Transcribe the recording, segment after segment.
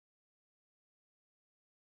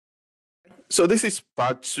So this is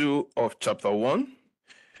part 2 of chapter 1,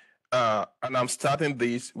 and I'm starting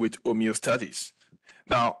this with homeostasis.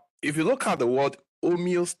 Now, if you look at the word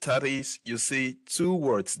homeostasis, you see two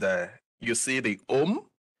words there. You see the home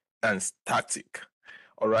and static.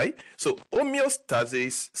 All right. So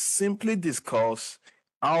homeostasis simply discuss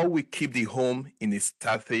how we keep the home in a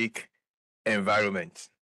static environment.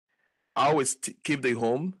 How we keep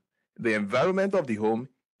the environment of the home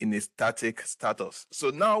in a static status. So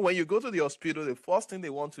now when you go to the hospital, the first thing they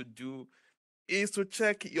want to do is to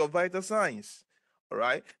check your vital signs. All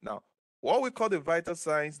right. Now, what we call the vital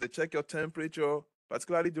signs, they check your temperature,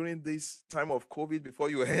 particularly during this time of COVID. Before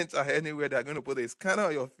you enter anywhere, they're going to put a scanner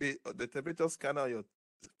on your face, the temperature scanner on your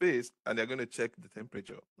face, and they're going to check the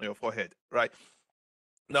temperature on your forehead. Right.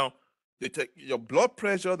 Now, they check your blood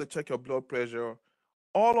pressure, they check your blood pressure.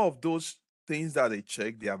 All of those things that they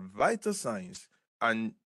check, they are vital signs,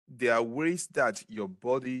 and they are ways that your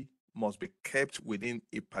body must be kept within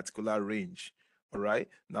a particular range. All right.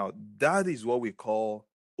 Now, that is what we call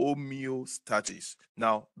homeostasis.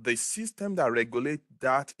 Now, the system that regulates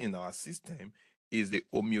that in our system is the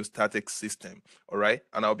homeostatic system. All right.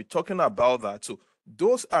 And I'll be talking about that. So,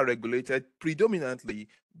 those are regulated predominantly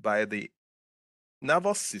by the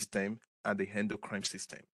nervous system and the endocrine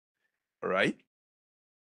system. All right.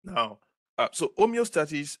 Now, so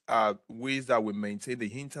homeostasis are ways that we maintain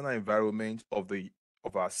the internal environment of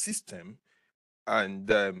our system,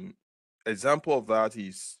 and example of that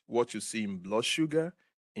is what you see in blood sugar,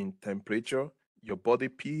 in temperature, your body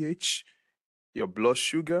pH, your blood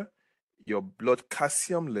sugar, your blood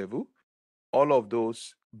calcium level, all of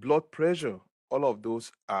those, blood pressure, all of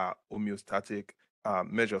those are homeostatic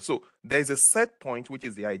measures. So there's a set point, which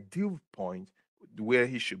is the ideal point where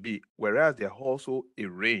he should be, whereas there's also a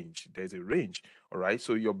range. There's a range, all right?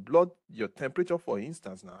 So your temperature, for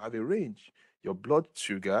instance, now have a range. Your blood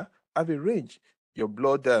sugar have a range. Your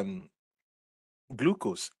blood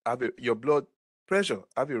glucose your blood pressure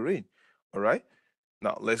have a range, all right?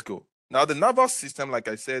 Now let's go. Now the nervous system, like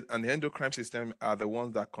I said, and the endocrine system are the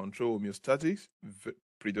ones that control homeostasis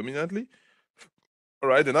predominantly. All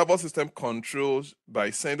right, the nervous system controls by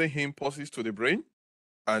sending impulses to the brain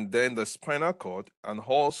and then the spinal cord and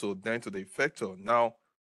also then to the effector. Now,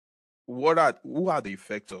 who are the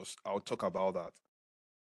effectors? I'll talk about that.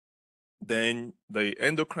 Then the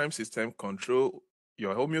endocrine system control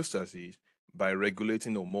your homeostasis by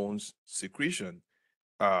regulating hormones secretion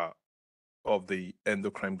of the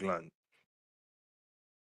endocrine gland.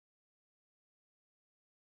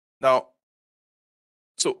 Now,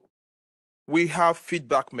 so we have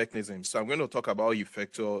feedback mechanisms. So I'm going to talk about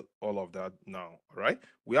effector, all of that now. All right.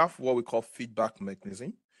 We have what we call feedback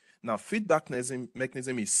mechanism. Now, feedback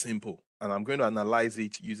mechanism is simple, and I'm going to analyze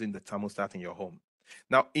it using the thermostat in your home.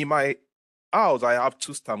 Now, in my house, I have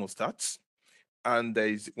two thermostats, and there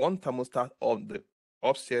is one thermostat on the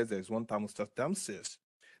upstairs, there's one thermostat downstairs.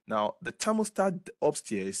 Now, the thermostat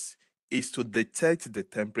upstairs is to detect the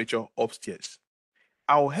temperature upstairs.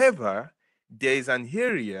 However, there is an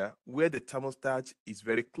area where the thermostat is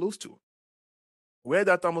very close to. Where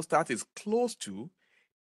that thermostat is close to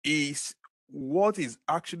is what is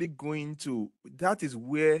actually going to, that is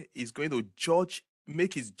where it's going to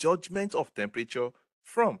make its judgment of temperature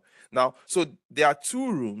from. Now, so there are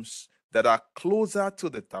two rooms that are closer to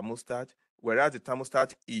the thermostat, whereas the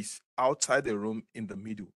thermostat is outside the room in the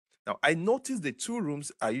middle. Now, I noticed the two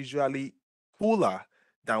rooms are usually cooler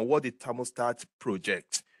than what the thermostat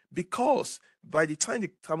projects, because by the time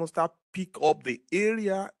the thermostat pick up the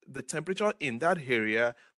temperature in that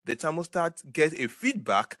area, the thermostat gets a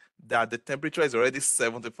feedback that the temperature is already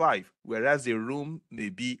 75, whereas the room may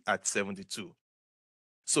be at 72.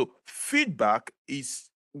 So feedback is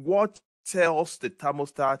what tells the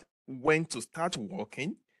thermostat when to start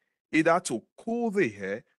working, either to cool the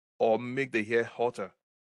air or make the air hotter.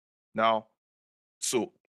 Now,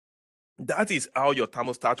 so that is how your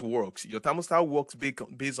thermostat works. Your thermostat works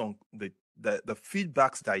based on the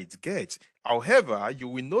feedbacks that it gets. However, you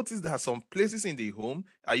will notice that some places in the home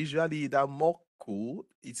are usually either more cool,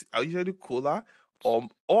 are usually cooler or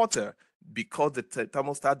hotter, because the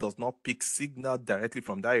thermostat does not pick signal directly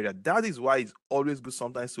from that area. That is why it's always good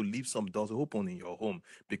sometimes to leave some doors open in your home,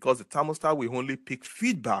 because the thermostat will only pick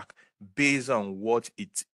feedback based on what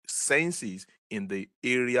it senses in the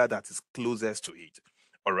area that is closest to it.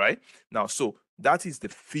 All right. Now, so that is the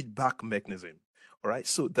feedback mechanism. All right.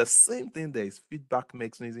 So the same thing, there is feedback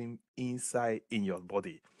mechanism inside in your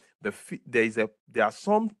body. There are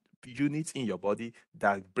some units in your body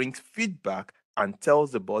that brings feedback and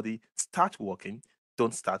tells the body start working,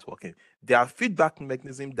 don't start working. There are feedback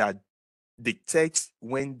mechanisms that detects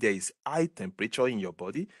when there is high temperature in your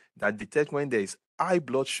body, that detects when there is high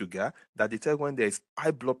blood sugar, that detects when there is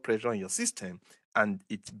high blood pressure in your system, and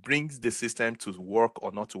it brings the system to work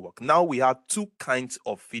or not to work. Now we have two kinds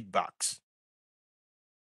of feedbacks,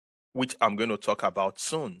 which I'm going to talk about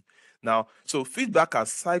soon. Now, so feedback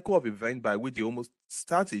as cycle of event by which the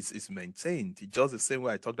homeostasis is maintained, just the same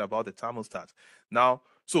way I talked about the thermostat. Now,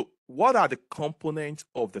 so what are the components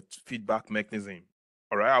of the feedback mechanism?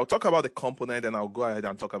 All right, I'll talk about the component and I'll go ahead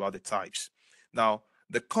and talk about the types. Now,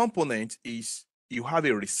 the component is you have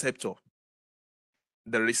a receptor.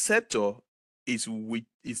 The receptor is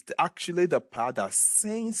actually the part that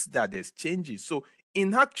senses that there's changes. So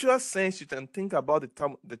in actual sense, you can think about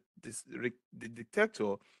the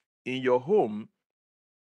detector in your home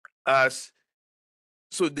as,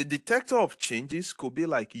 so the detector of changes could be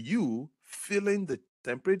like you feeling the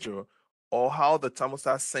temperature or how the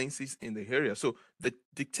thermostat senses in the area. So the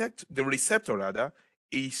receptor rather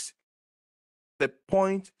is the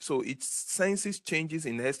point, so it senses changes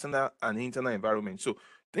in external and internal environment. So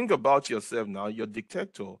think about yourself now, your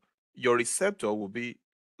detector, your receptor will be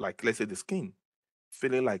like, let's say the skin,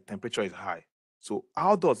 feeling like temperature is high. So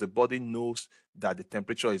how does the body knows that the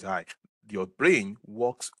temperature is high? Your brain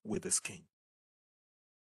works with the skin.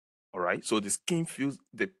 All right. So the skin feels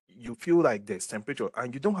that you feel like there's temperature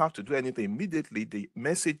and you don't have to do anything. Immediately, the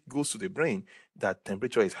message goes to the brain that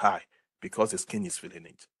temperature is high because the skin is feeling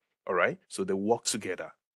it. All right. So they work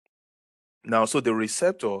together. Now, so the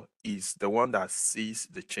receptor is the one that sees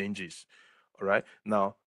the changes. All right.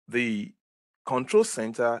 Now, the control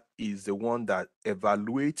center is the one that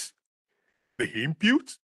evaluates the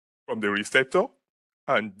input from the receptor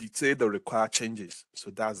and dictate the required changes.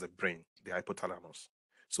 So that's the brain, the hypothalamus.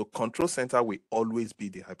 So control center will always be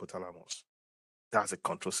the hypothalamus. That's the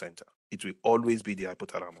control center. It will always be the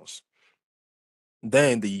hypothalamus.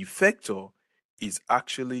 Then the effector is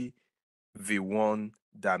actually the one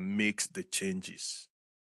that makes the changes.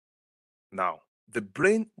 Now, the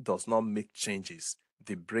brain does not make changes.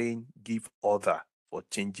 The brain gives order for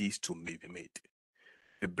changes to be made.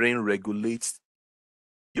 The brain regulates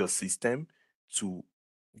your system to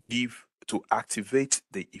activate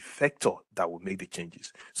the effector that will make the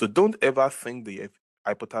changes. So don't ever think the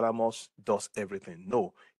hypothalamus does everything.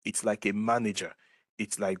 No, it's like a manager.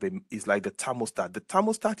 It's like the thermostat. The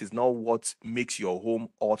thermostat is not what makes your home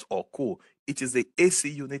hot or cool. It is the AC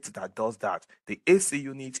unit that does that. The AC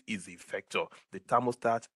unit is the effector. The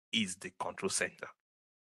thermostat is the control center.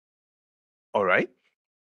 All right.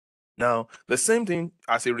 Now, the same thing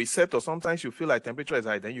as a receptor, sometimes you feel like temperature is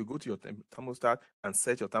high, then you go to your thermostat and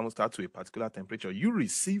set your thermostat to a particular temperature. You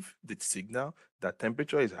receive the signal that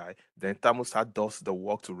temperature is high, then thermostat does the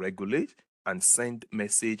work to regulate and send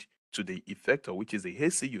message to the effector, which is the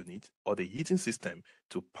AC unit or the heating system,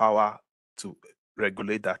 to power to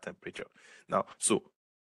regulate that temperature. Now, so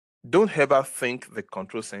don't ever think the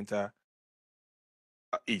control center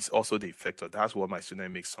is also the effector. That's what my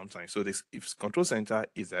student makes sometimes. So this, if control center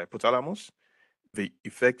is the hypothalamus, the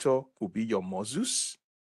effector could be your muscles.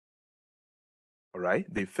 All right.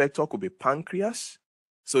 The effector could be pancreas.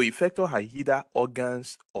 So effector are either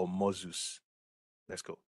organs or muscles. Let's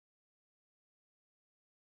go.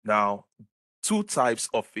 Now, two types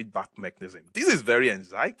of feedback mechanism. This is very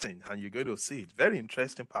exciting, and you're going to see it. Very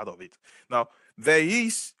interesting part of it. Now, there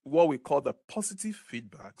is what we call the positive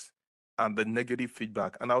feedbacks and the negative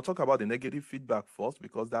feedback. And I'll talk about the negative feedback first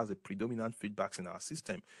because that's the predominant feedbacks in our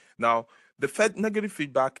system. Now, the negative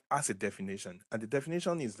feedback has a definition, and the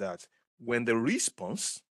definition is that when the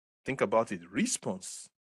response, think about it, response,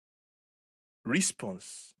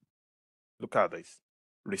 look at this,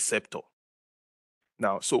 receptor.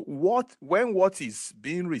 Now, so when what is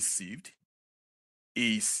being received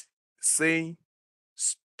is saying,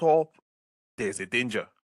 stop, there's a danger,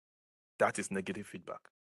 that is negative feedback.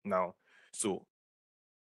 Now, so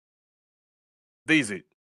there is it.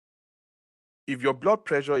 If your blood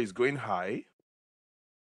pressure is going high,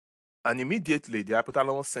 and immediately the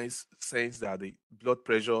hypothalamus sense that the blood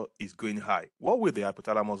pressure is going high, what will the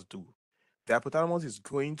hypothalamus do? The hypothalamus is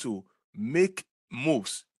going to make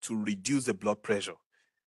moves to reduce the blood pressure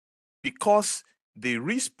because the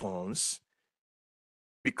response,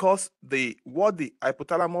 what the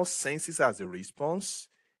hypothalamus senses as a response,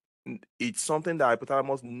 it's something that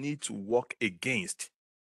hypothalamus need to work against.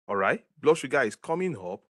 All right, blood sugar is coming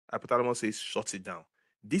up, hypothalamus says shut it down.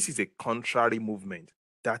 This is a contrary movement.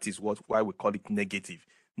 That is why we call it negative.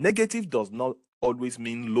 Negative does not always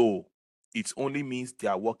mean low. It only means they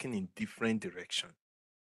are working in different direction.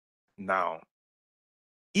 Now,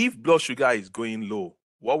 if blood sugar is going low,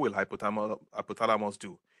 what will hypothalamus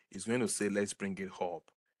do? It's going to say, let's bring it up.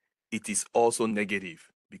 it is also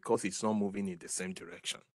negative because it's not moving in the same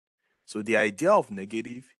direction. So the idea of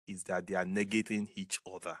negative is that they are negating each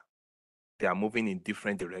other. They are moving in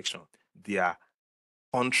different directions. They are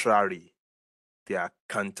contrary. They are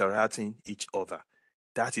counteracting each other.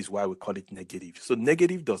 That is why we call it negative. So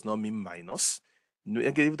negative does not mean minus.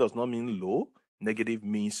 Negative does not mean low. Negative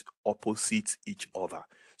means opposite each other.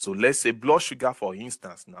 So let's say blood sugar, for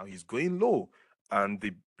instance, now is going low, and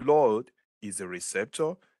the blood is a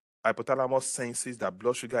receptor. Hypothalamus senses that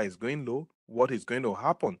blood sugar is going low. What is going to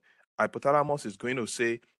happen? Hypothalamus is going to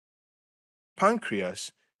say,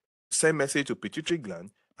 pancreas, send message to pituitary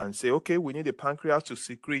gland and say, okay, we need the pancreas to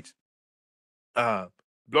secrete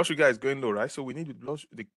blood sugar is going low, right? So we need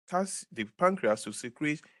the pancreas to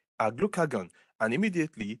secrete glucagon, and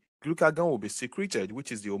immediately glucagon will be secreted,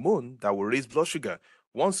 which is the hormone that will raise blood sugar.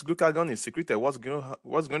 Once glucagon is secreted, what's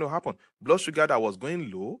going to happen? Blood sugar that was going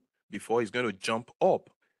low before is going to jump up.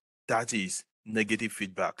 That is negative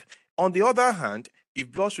feedback. On the other hand, if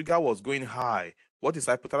blood sugar was going high, what is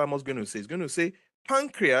hypothalamus going to say? It's going to say,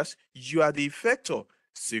 pancreas, you are the effector,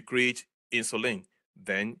 secrete insulin.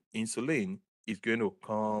 Then insulin is going to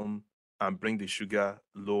come and bring the sugar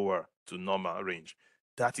lower to normal range.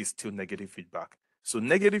 That is still negative feedback. So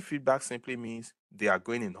negative feedback simply means they are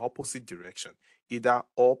going in opposite direction, either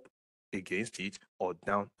up against it or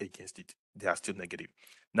down against it. They are still negative.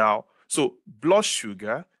 Now, so blood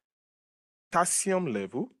sugar, potassium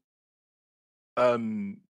level,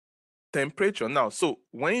 temperature. Now, so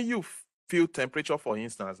when you feel temperature, for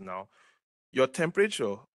instance, now, your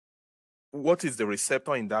temperature, what is the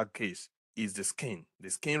receptor in that case? Is the skin. The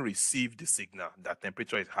skin receives the signal that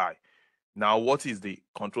temperature is high. Now, what is the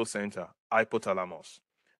control center? Hypothalamus.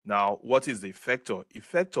 Now, what is the effector?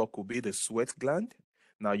 Effector could be the sweat gland.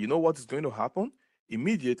 Now, you know what is going to happen?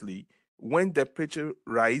 Immediately, when temperature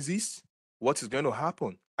rises, what is going to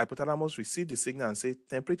happen? Hypothalamus receives the signal and say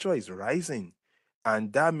temperature is rising.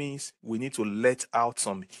 And that means we need to let out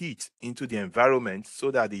some heat into the environment so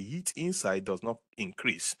that the heat inside does not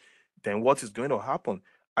increase. Then what is going to happen?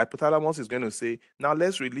 Hypothalamus is going to say, now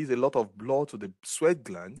let's release a lot of blood to the sweat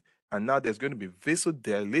gland, and now there's going to be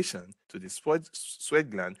vasodilation to the sweat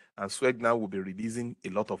gland, and sweat gland will be releasing a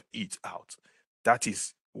lot of heat out. That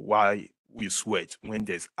is why we sweat when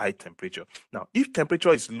there's high temperature. Now, if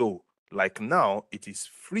temperature is low, like now, it is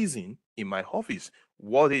freezing in my office,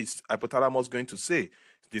 what is hypothalamus going to say?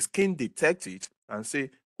 The skin detects it and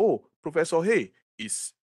say, oh, Professor Hay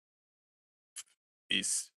is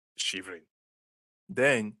shivering.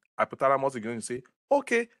 Then hypothalamus is going to say,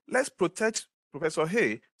 okay, let's protect Professor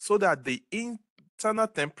Hay so that the internal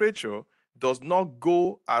temperature does not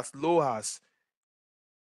go as low as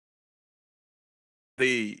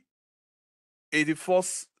the 84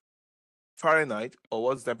 Fahrenheit, or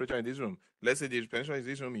what's the temperature in this room? Let's say the temperature in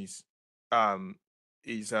this room is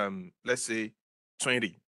let's say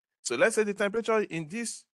 20. So let's say the temperature in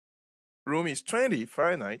this room is 20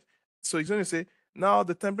 Fahrenheit. So he's going to say, now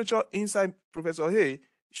the temperature inside Professor Hay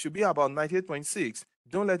should be about 98.6.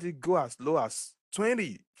 Don't let it go as low as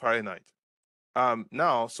 20 Fahrenheit.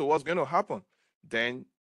 Now, so what's going to happen? Then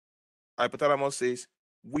hypothalamus says,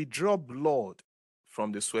 withdraw blood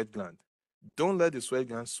from the sweat gland. Don't let the sweat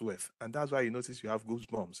gland sweat. And that's why you notice you have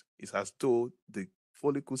goosebumps. It's as though the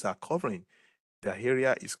follicles are covering. The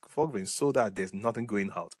area is covering so that there's nothing going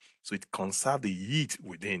out. So it conserves the heat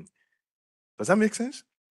within. Does that make sense?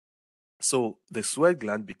 So the sweat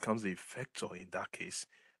gland becomes the effector in that case.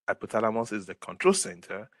 Hypothalamus is the control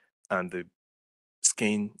center, and the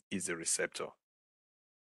skin is the receptor.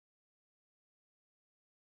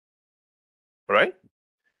 All right?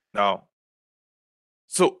 Now,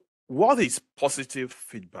 so what is positive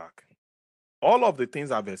feedback? All of the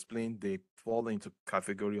things I've explained, they fall into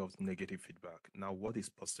category of negative feedback. Now, what is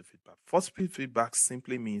positive feedback? Positive feedback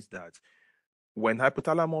simply means that when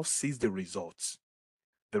hypothalamus sees the results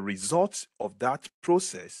of that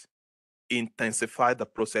process intensify the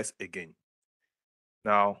process again.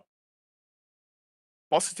 Now,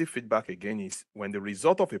 positive feedback again is when the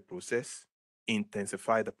result of a process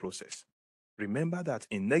intensify the process. Remember that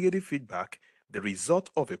in negative feedback, the result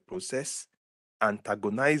of a process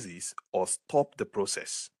antagonizes or stop the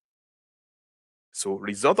process. So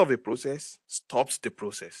result of a process stops the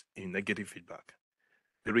process in negative feedback.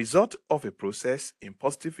 The result of a process in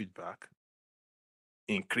positive feedback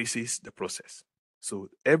increases the process. So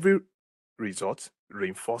every result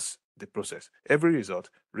reinforces the process. Every result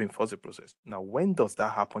reinforces the process. Now, when does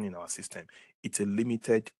that happen in our system? It's a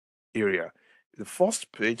limited area. The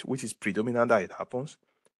first page, which is predominant that it happens,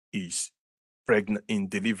 is pregnant in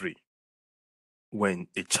delivery. When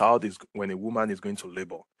a woman is going to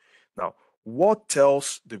labor. Now, What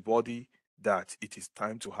tells the body that it is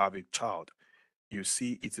time to have a child? You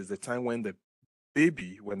see, it is the time when the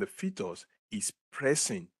baby, when the fetus is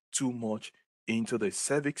pressing too much into the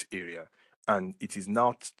cervix area, and it is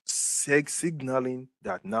now signaling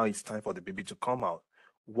that now it's time for the baby to come out.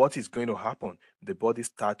 What is going to happen? The body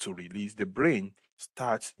starts to release, the brain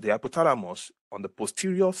starts, the hypothalamus on the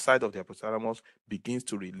posterior side of the hypothalamus begins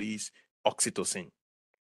to release oxytocin.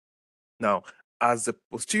 Now, as the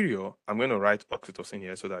posterior, I'm going to write oxytocin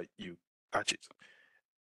here so that you catch it.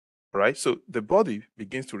 All right, so the body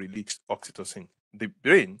begins to release oxytocin. The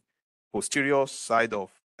brain, posterior side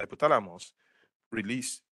of hypothalamus,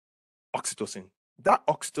 release oxytocin. That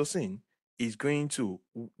oxytocin is going to,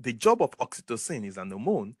 the job of oxytocin is an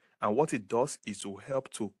hormone, and what it does is to help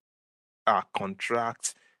to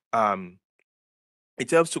contract,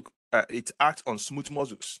 it helps to, it acts on smooth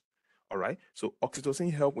muscles. All right, so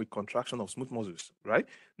oxytocin help with contraction of smooth muscles, right?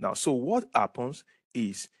 Now, so what happens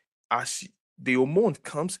is as the hormone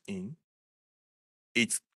comes in,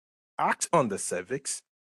 it acts on the cervix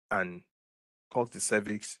and cause the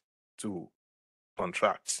cervix to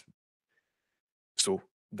contract. So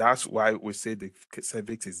that's why we say the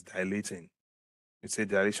cervix is dilating. We say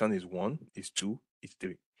dilation is 1, is 2, is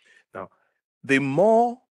 3. Now, the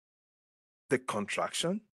more the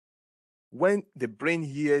contraction, when the brain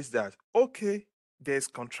hears that, okay, there's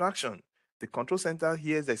contraction, the control center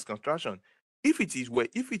hears there's contraction. If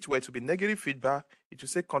it were to be negative feedback, it will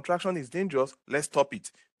say contraction is dangerous, let's stop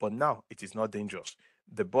it. But now it is not dangerous.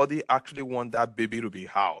 The body actually wants that baby to be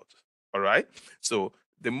held. All right. So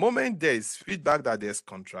the moment there is feedback that there's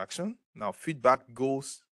contraction, now feedback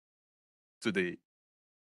goes to the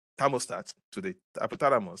thermostat, to the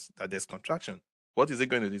hypothalamus, that there's contraction. What is it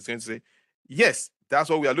going to do? It's going to say, yes, that's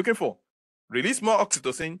what we are looking for. Release more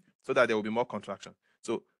oxytocin so that there will be more contraction.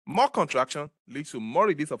 So more contraction leads to more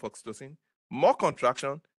release of oxytocin. More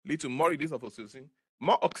contraction leads to more release of oxytocin.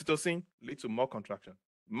 More oxytocin leads to more contraction.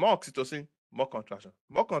 More oxytocin, more contraction.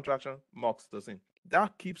 More contraction, more oxytocin.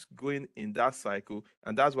 That keeps going in that cycle.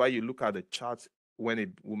 And that's why you look at the charts when a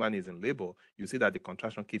woman is in labor, you see that the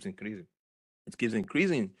contraction keeps increasing. It keeps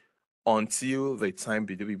increasing until the time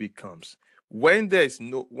the baby comes. When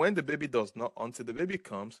the baby does not, until the baby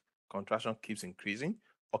comes, contraction keeps increasing,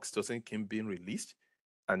 oxytocin keeps being released,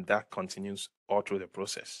 and that continues all through the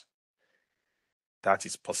process. That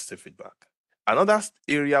is positive feedback. Another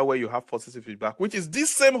area where you have positive feedback, which is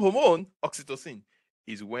this same hormone, oxytocin,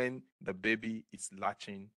 is when the baby is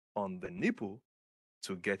latching on the nipple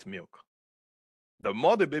to get milk. The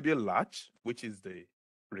more the baby latch, which is the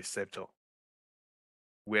receptor,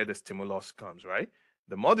 where the stimulus comes, right?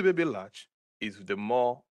 The more the baby latch is the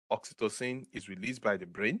more oxytocin is released by the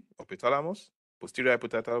brain, hypothalamus, posterior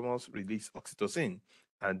hypothalamus release oxytocin,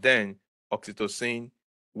 and then oxytocin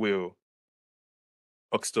will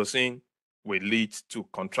lead to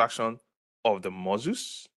contraction of the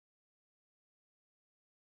muscles,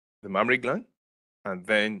 the mammary gland, and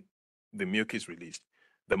then the milk is released.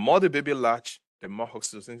 The more the baby latch, the more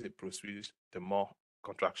oxytocin it produces, the more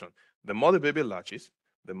contraction. The more the baby latches,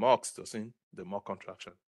 the more oxytocin, the more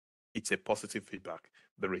contraction. It's a positive feedback.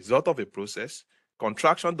 The result of a process,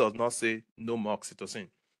 contraction does not say no more oxytocin.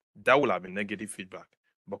 That will have a negative feedback.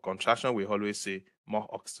 But contraction will always say more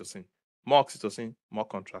oxytocin, more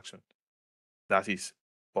contraction. That is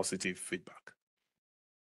positive feedback.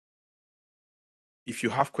 If you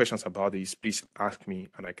have questions about this, please ask me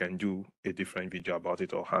and I can do a different video about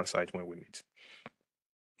it or answer it when we meet.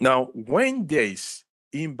 Now, when there is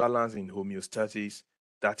imbalance in homeostasis,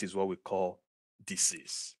 that is what we call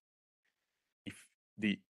disease. If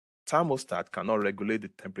the thermostat cannot regulate the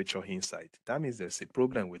temperature inside, that means there's a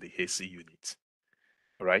problem with the AC unit.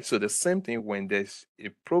 All right. So the same thing when there's a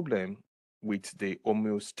problem with the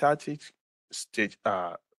homeostatic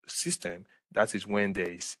system, that is when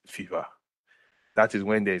there is fever. That is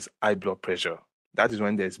when there is high blood pressure. That is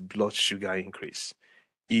when there's blood sugar increase.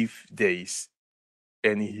 If there is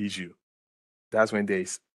any issue, that's when there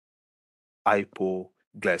is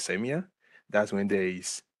hypoglycemia. That's when there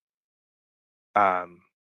is high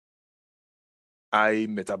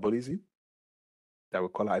metabolism that we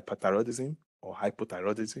call hyperthyroidism or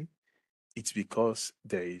hypothyroidism. It's because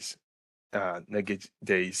there is an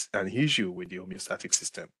issue with the homeostatic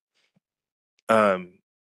system.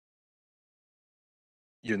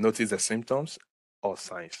 You notice the symptoms or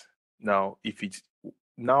signs. Now, if it's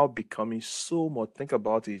now becoming so much, think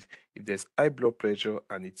about it. If there's high blood pressure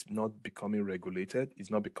and it's not becoming regulated,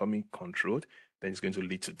 it's not becoming controlled, then it's going to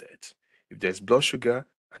lead to death. If there's blood sugar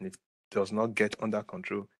and it does not get under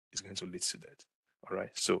control, it's going to lead to death. All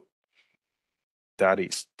right. So that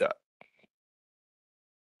is that.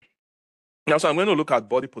 Now, so I'm going to look at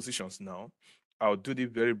body positions now. I'll do this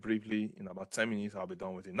very briefly. In about 10 minutes, I'll be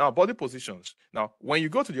done with it. Now, body positions. Now, when you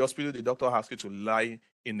go to the hospital, the doctor asks you to lie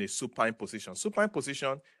in a supine position. Supine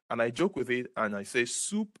position, and I joke with it, and I say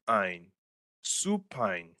supine,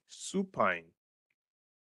 supine, supine.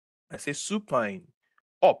 I say supine,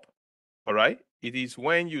 up, all right? It is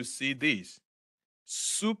when you see this.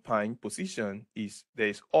 Supine position is there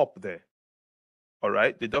is up there, all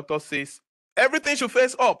right? The doctor says everything should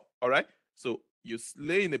face up, all right? So you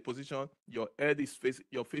lay in a position, your head is facing,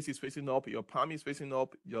 your face is facing up, your palm is facing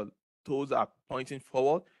up, your toes are pointing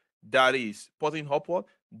forward. That is pointing upward.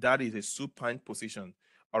 That is a supine position,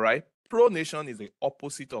 all right? Pronation is the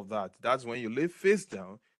opposite of that. That's when you lay face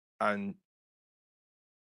down and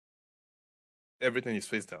everything is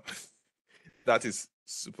face down. That is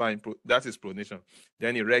supine. That is pronation.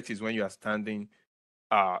 Then erect is when you are standing.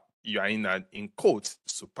 You are in quotes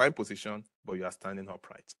supine position, but you are standing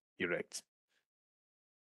upright, erect.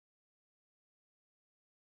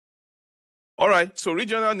 All right. So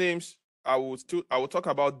regional names, I will talk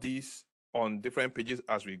about these on different pages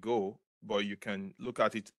as we go, but you can look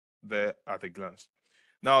at it there at a glance.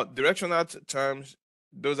 Now, directional terms,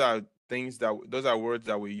 those are words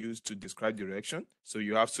that we use to describe direction. So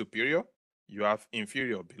you have superior, you have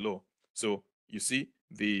inferior below. So you see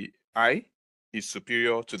the eye is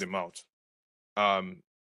superior to the mouth.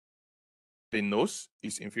 The nose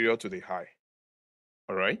is inferior to the eye.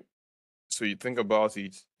 All right. So you think about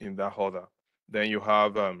it in that order. Then you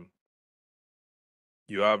have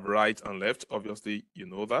right and left. Obviously, you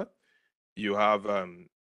know that. You have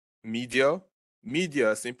medial.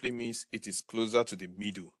 Medial simply means it is closer to the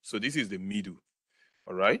middle. So this is the middle.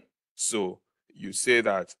 All right. So you say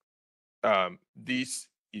that this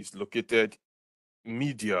is located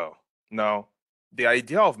medial. Now, the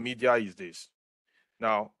idea of medial is this.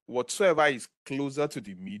 Now, whatsoever is closer to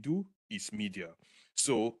the middle is medial.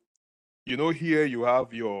 So, you know, here you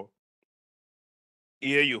have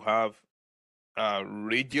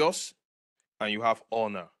radius and you have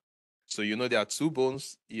ulna. So you know there are two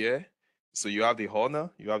bones here. So you have the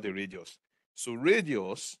ulna, you have the radius. So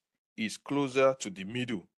radius is closer to the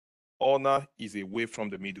middle. Ulna is away from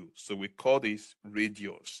the middle. So we call this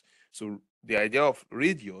radius. So the idea of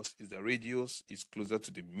radius is that radius is closer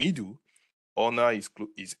to the middle. Ulna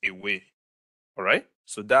is away. All right.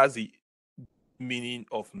 So that's the meaning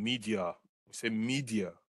of media. We say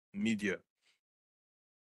media.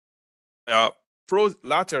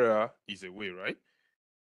 Lateral is away, right?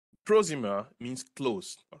 Proximal means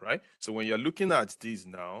close, all right? So when you're looking at this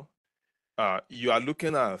now, you are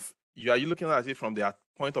looking at it from the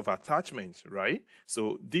point of attachment, right?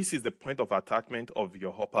 So this is the point of attachment of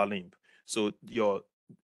your upper limb. So your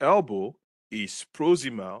elbow is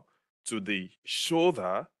proximal to the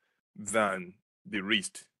shoulder than the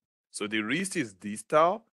wrist. So the wrist is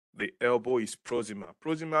distal, the elbow is proximal.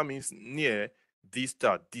 Proximal means near,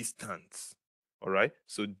 distal, distance. All right.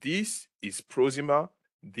 So this is proximal,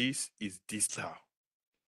 this is distal.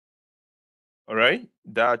 All right.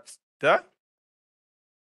 That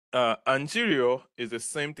anterior is the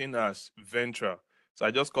same thing as ventral. So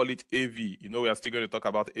I just call it AV. You know, we are still going to talk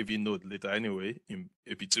about AV node later anyway in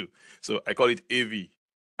AP2. So I call it AV.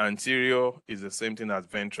 Anterior is the same thing as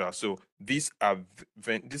ventral. So these are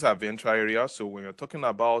ventral areas. So when you're talking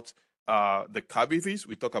about the cavities,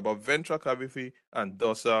 we talk about ventral cavity and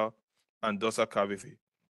dorsal cavity.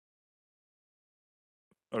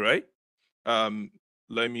 All right.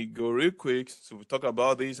 Let me go real quick. So we talk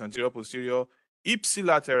about this anterior, posterior,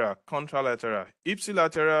 ipsilateral, contralateral.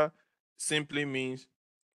 Ipsilateral simply means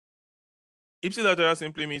it's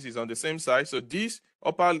on the same side. So this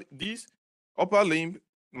upper limb,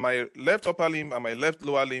 my left upper limb and my left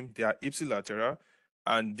lower limb, they are ipsilateral,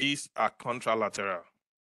 and these are contralateral.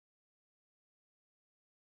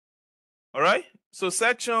 All right. So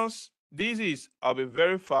sections. I'll be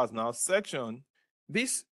very fast now. Section.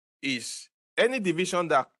 This is any division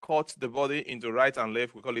that cuts the body into right and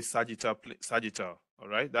left. We call it sagittal. All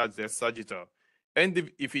right. That's the sagittal.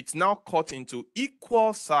 And if it's now cut into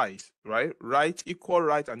equal size, right? Equal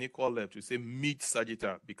right and equal left, we say mid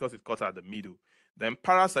sagittal because it cuts at the middle. Then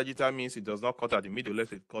parasagittal means it does not cut at the middle,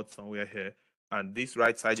 unless it cuts somewhere here. And this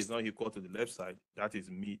right side is not equal to the left side. That is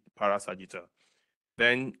mid parasagittal.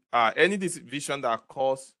 Then any division that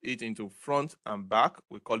cuts it into front and back,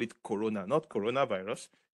 we call it corona, not coronavirus.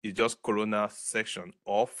 It's just corona section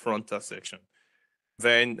or frontal section.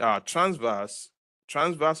 Then transverse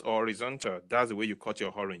or horizontal, that's the way you cut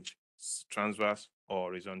your orange. Transverse or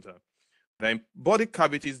horizontal. Then body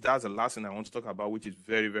cavities, that's the last thing I want to talk about, which is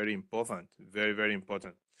very, very important. Very, very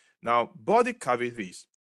important. Now, body cavities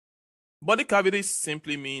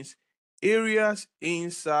simply means areas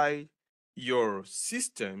inside your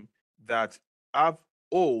system that have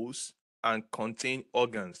holes and contain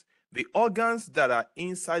organs. The organs that are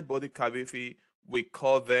inside body cavity, we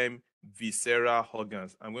call them visceral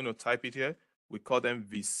organs. I'm going to type it here. We call them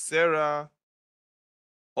visceral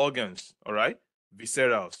organs, all right?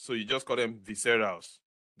 Viscerals. So you just call them viscerals.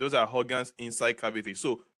 Those are organs inside cavity.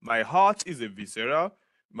 So my heart is a visceral.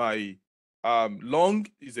 My lung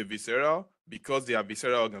is a visceral because they are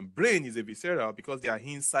visceral organ. Brain is a visceral because they are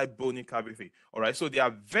inside bony cavity. All right. So they are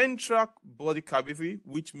ventral body cavity,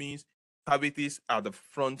 which means cavities at the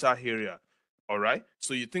frontal area. All right.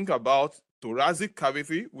 So you think about thoracic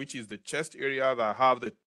cavity, which is the chest area that have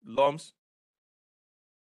the lumps